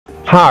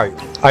Hi,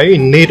 are you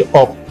in need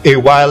of a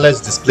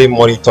wireless display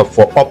monitor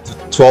for up to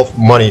 12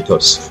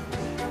 monitors?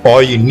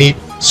 Or you need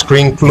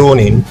screen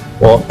cloning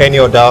or any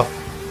other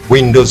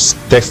Windows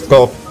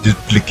desktop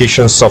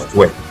duplication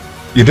software?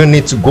 You don't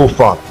need to go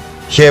far.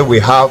 Here we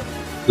have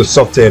the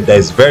software that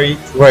is very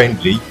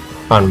friendly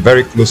and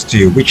very close to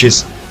you, which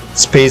is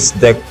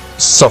Spacedesk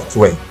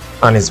software,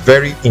 and it's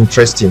very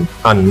interesting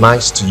and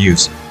nice to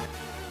use.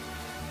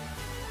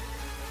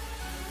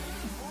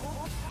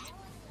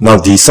 Now,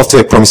 the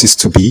software promises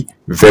to be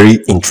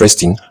very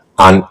interesting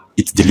and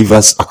it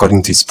delivers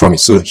according to its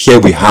promise. So here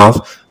we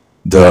have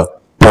the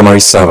primary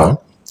server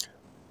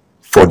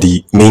for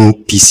the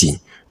main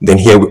PC. Then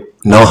here we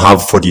now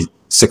have for the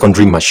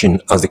secondary machine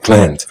as the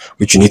client,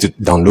 which you need to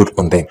download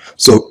on them.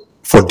 So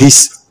for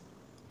this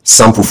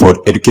sample,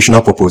 for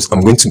educational purpose, I'm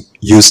going to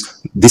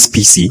use this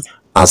PC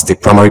as the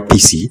primary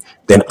PC.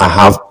 Then I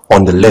have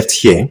on the left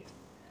here,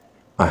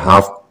 I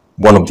have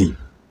one of the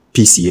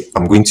PC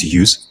I'm going to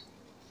use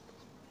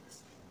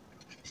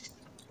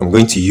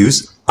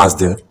as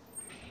the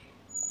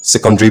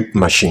secondary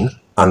machine,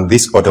 and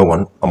this other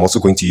one I'm also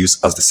going to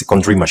use as the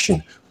secondary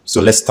machine.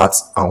 So let's start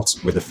out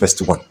with the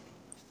first one.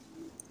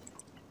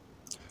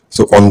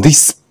 So on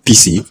this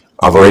PC,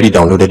 I've already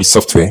downloaded the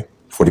software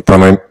for the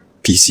primary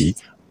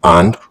PC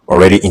and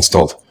already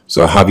installed.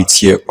 So I have it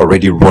here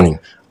already running,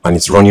 and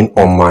it's running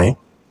on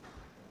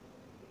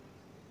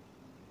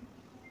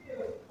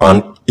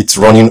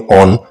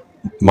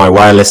my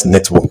wireless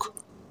network.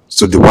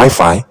 So the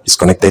Wi-Fi is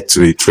connected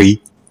to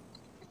three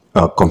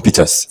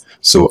computers.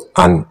 So,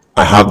 and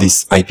I have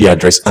this IP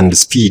address, and the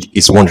speed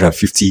is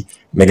 150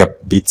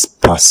 megabits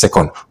per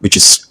second, which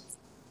is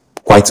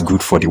quite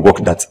good for the work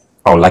that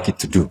I would like it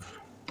to do.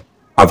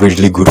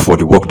 Averagely good for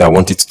the work that I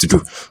want it to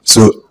do.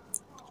 So,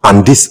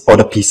 and this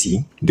other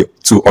PC, the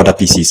two other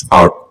PCs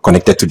are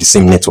connected to the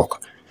same network.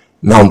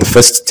 Now, the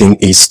first thing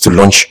is to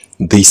launch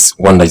this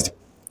one, that is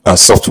the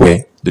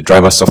software, the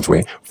driver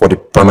software for the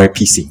primary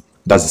PC.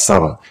 That's the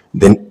server.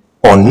 Then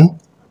on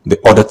the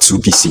other two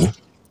PC,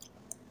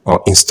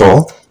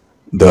 install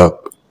the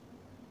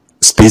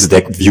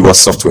Spacedesk viewer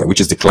software, which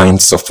is the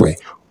client software,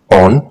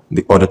 on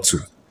the other two.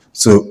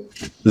 So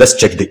let's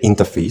check the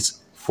interface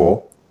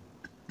for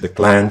the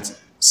client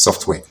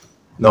software.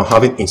 Now,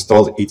 having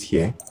installed it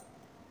here,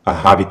 I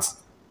have it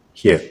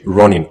here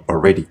running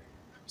already.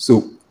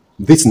 So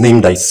this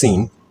name that is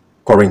seen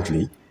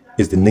currently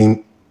is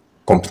the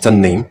computer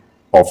name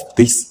of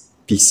this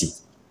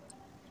PC.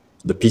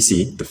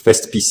 The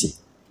first PC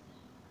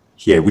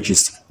here, which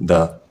is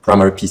the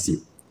primary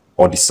PC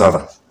or the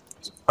server.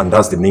 And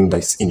that's the name that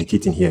is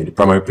indicating here, the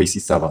primary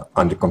PC server,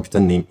 and the computer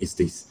name is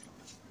this.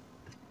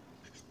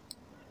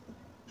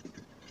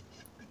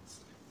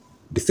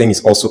 The same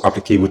is also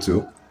applicable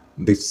to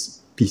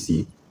this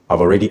PC. I've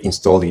already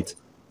installed it,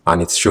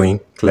 and it's showing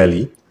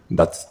clearly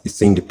that it's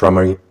saying the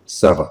primary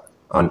server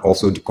and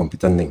also the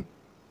computer name.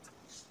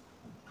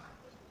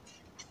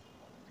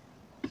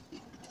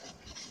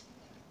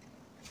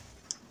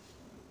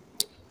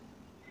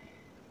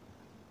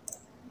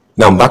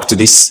 Now back to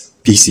this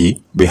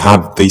PC, we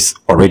have this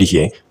already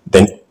here.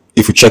 Then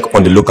if you check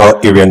on the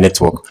local area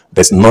network,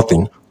 there's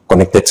nothing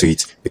connected to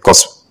it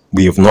because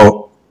we have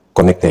not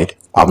connected.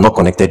 I've not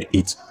connected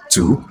it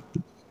to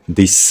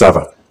this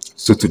server.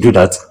 So to do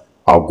that,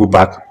 I'll go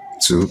back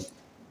to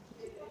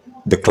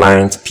the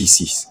client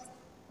PCs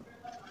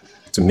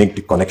to make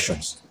the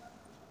connections.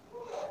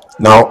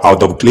 Now I'll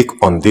double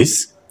click on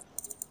this.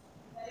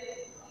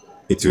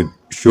 It will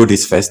show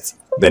this first,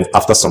 then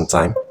after some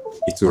time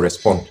it will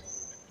respond.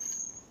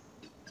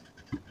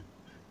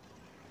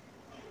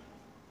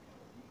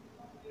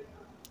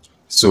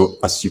 So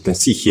as you can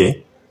see here,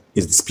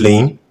 it's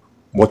displaying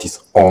what is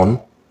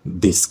on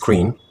the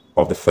screen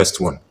of the first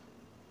one.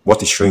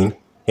 What is showing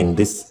in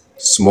this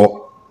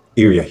small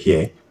area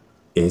here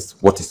is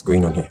what is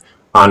going on here.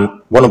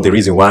 And one of the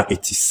reasons why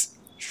it is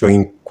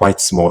showing quite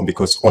small,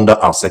 because under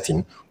our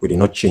setting, we did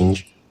not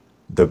change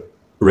the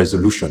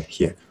resolution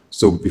here.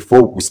 So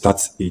before we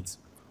start it,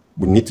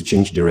 we need to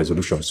change the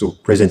resolution. So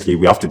presently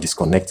we have to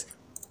disconnect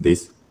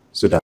this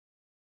so that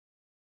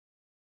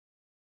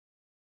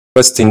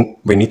first thing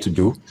we need to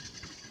do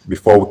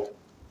before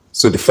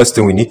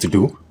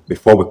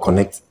we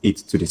connect it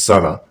to the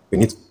server, we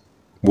need to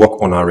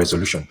work on our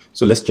resolution.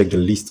 So let's check the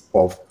list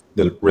of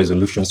the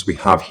resolutions we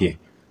have here.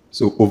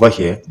 So over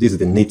here, this is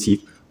the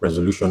native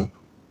resolution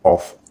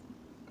of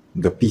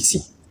the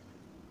PC.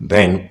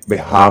 Then we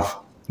have,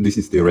 this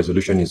is the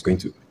resolution is going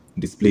to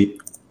display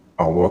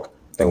our work,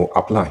 then we'll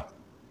apply.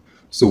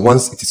 So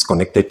once it is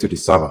connected to the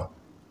server,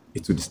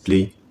 it will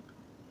display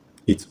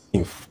it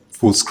in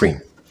full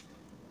screen.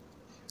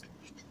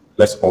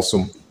 Let's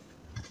also,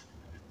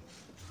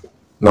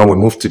 now we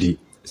move to the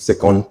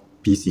second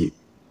PC,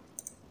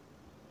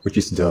 which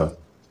is the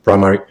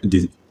primary,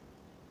 the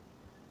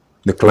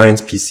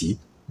client PC.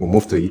 We'll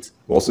move to it.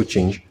 We'll also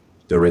change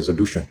the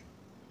resolution.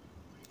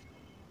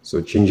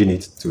 So changing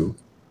it to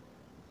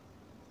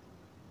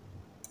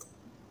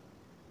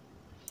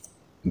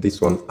this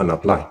one and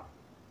apply.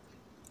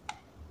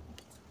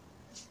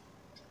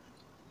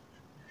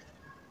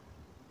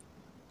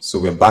 So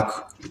we're back.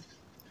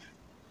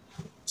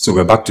 So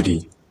we're back to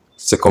the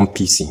second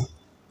PC.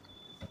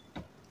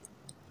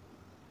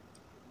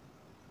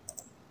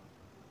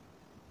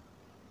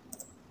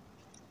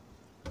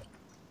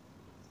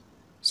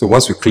 So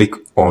once we click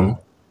on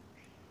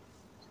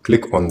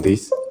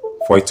this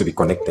for it to be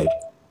connected,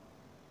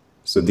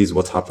 so this is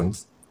what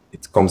happens.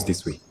 It comes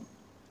this way.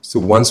 So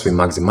once we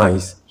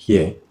maximize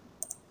here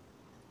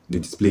the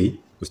display,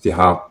 we still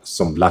have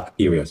some black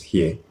areas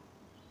here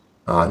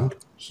and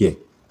here,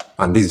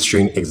 and this is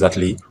showing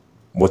exactly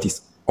what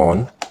is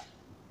on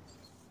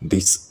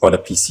this other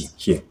PC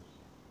here.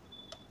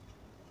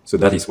 So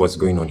that is what's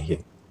going on here.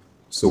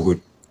 So we'll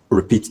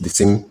repeat the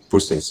same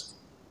process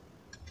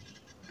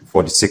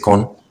for the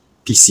second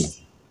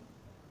PC.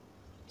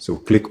 So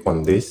click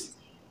on this,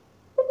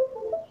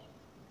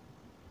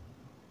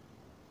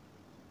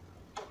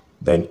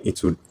 then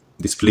it will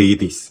display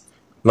this.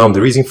 Now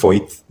the reason for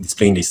it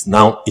displaying this,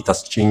 now it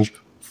has changed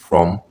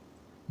from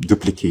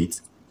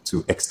duplicate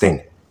to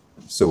extend.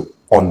 So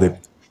on the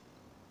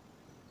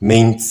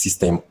main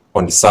system,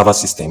 on the server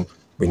system,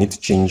 we need to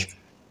change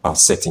our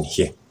setting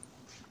here.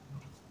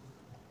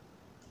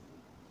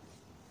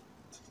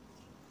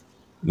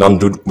 Now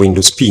do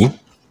Windows P.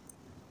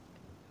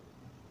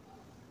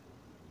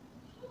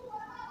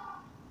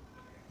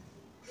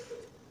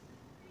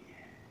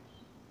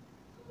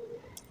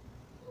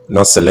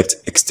 Now select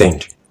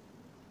extend.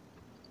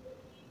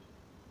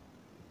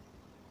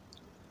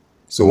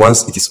 So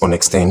once it is on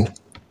extend,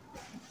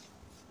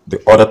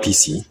 the other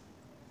PC,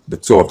 the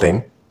two of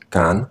them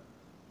can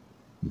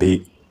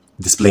be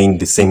displaying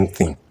the same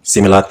thing,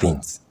 similar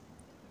things,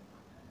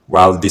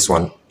 while this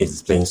one is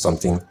displaying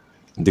something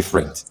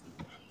different.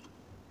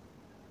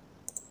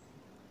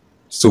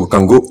 So we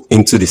can go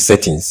into the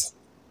settings.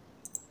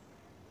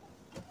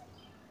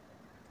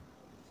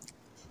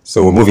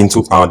 So we'll move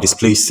into our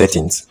display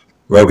settings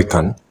where we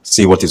can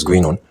see what is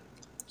going on.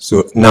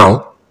 So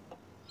now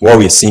what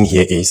we're seeing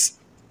here is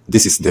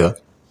this is the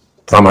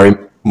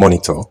primary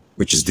monitor,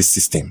 which is this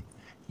system.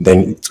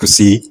 Then you could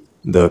see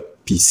the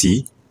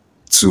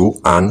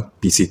PC2 and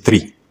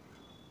PC3.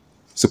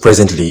 So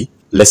presently,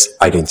 let's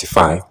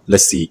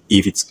see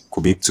if it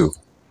could be able to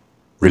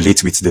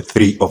relate with the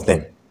three of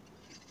them.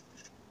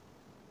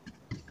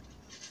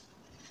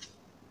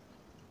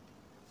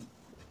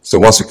 So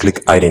once we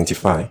click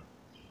identify,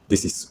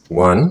 this is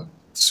 1,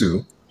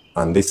 2,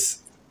 and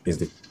this is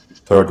the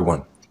third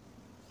one.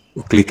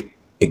 We click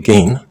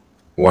again,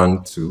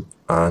 1, 2,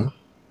 and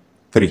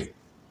 3.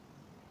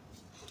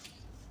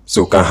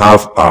 So we can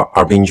have our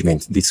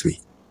arrangement this way.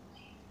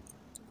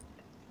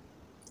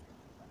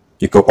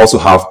 You can also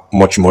have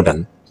much more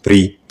than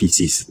 3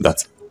 PCs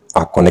that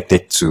are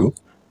connected to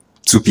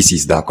 2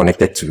 PCs that are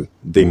connected to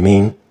the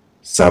main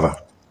server.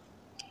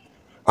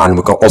 And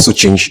we can also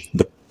change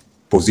the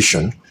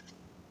position.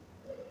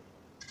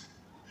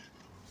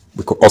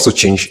 We could also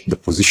change the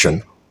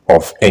position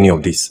of any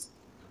of these.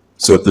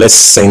 So let's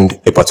send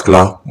a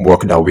particular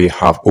work that we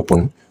have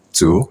open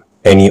to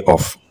any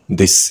of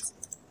these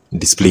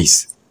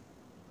displays,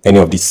 any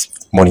of these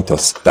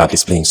monitors that are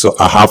displaying. So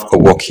I have a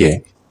work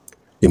here,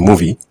 a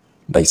movie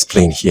that is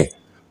playing here.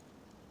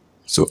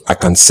 So I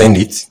can send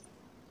it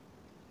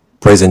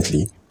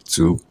presently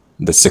to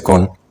the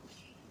second,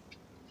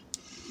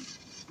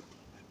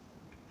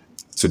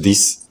 to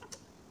this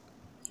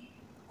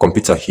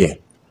computer here.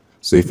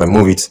 So if I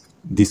move it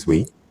this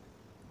way,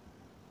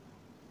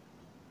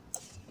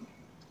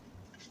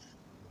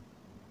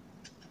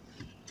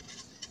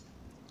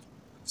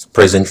 so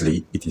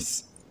presently it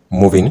is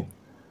moving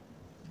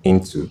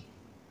into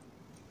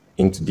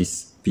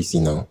this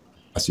PC now.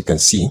 As you can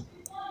see,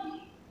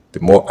 the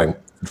more I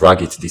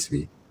drag it this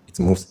way, it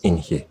moves in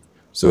here.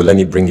 So let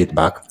me bring it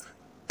back.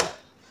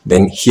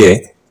 Then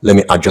here, let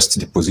me adjust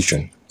the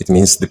position. It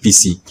means the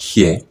PC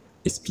here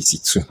is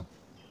PC2.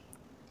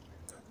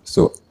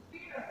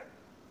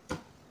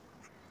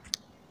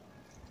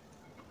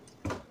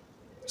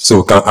 So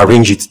we can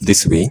arrange it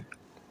this way.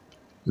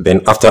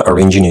 Then after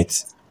arranging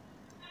it,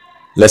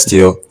 let's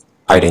still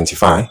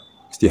identify.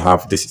 Still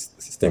have this is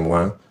system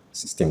 1,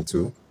 system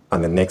 2,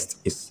 and the next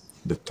is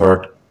the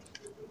third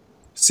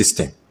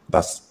system.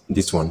 That's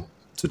this one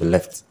to the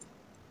left.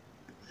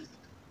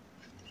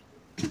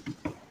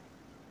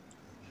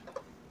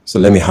 So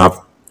let me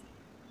have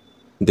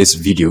this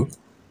video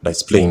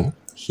that's playing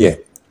here.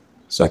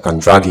 So I can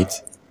drag it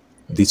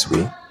this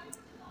way,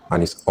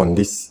 and it's on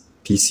this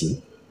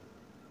PC.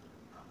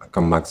 I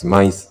can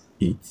maximize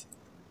it,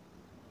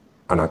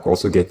 and I can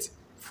also get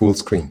full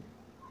screen.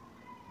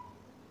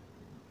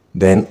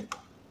 Then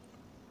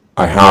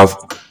I have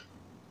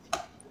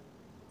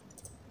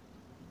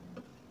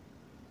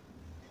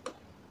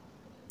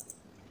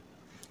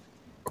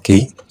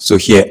so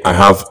here I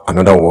have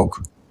another work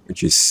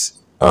which is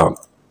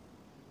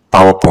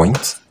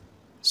PowerPoint.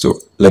 So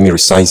let me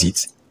resize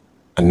it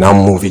and now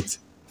move it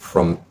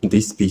from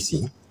this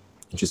PC,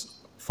 which is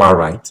far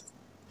right,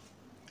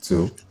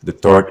 to the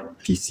third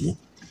PC,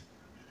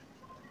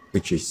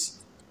 which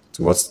is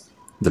towards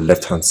the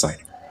left hand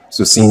side.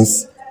 So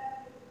since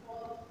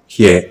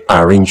here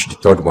I arranged the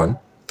third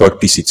third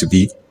PC to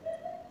be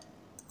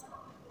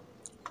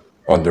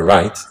on the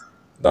right,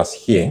 that's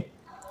here.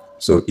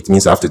 So it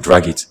means I have to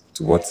drag it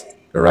towards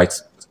the right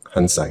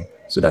hand side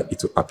so that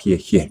it will appear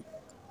here.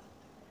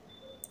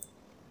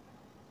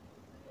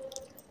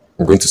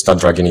 I'm going to start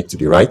dragging it to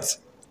the right.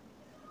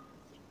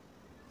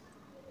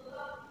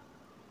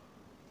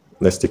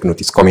 Let's take note,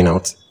 it's coming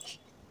out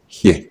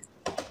here.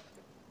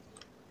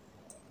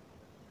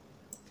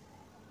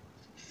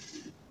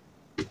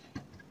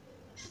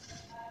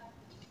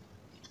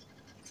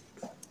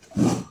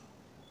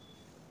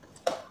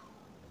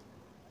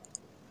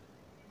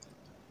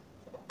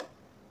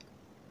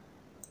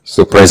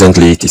 So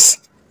presently it is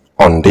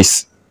on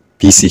this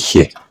PC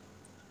here.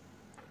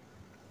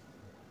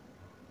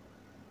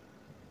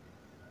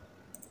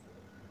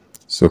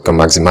 So we can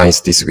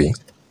maximize this way.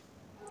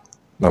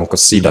 Now we can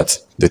see that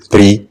the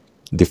three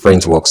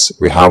different works,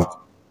 we have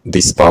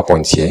this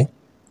PowerPoint here.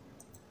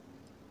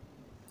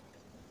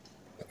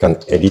 We can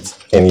edit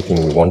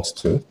anything we want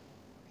to.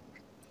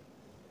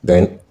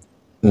 Then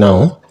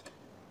now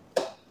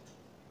we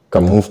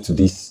can move to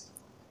this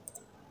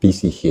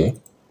PC here,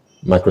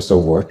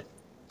 Microsoft Word.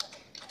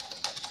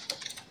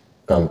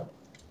 Can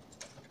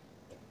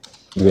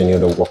do any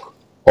other work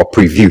or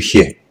preview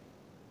here.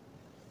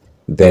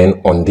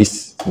 Then on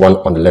this one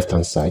on the left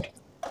hand side,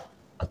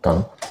 I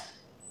can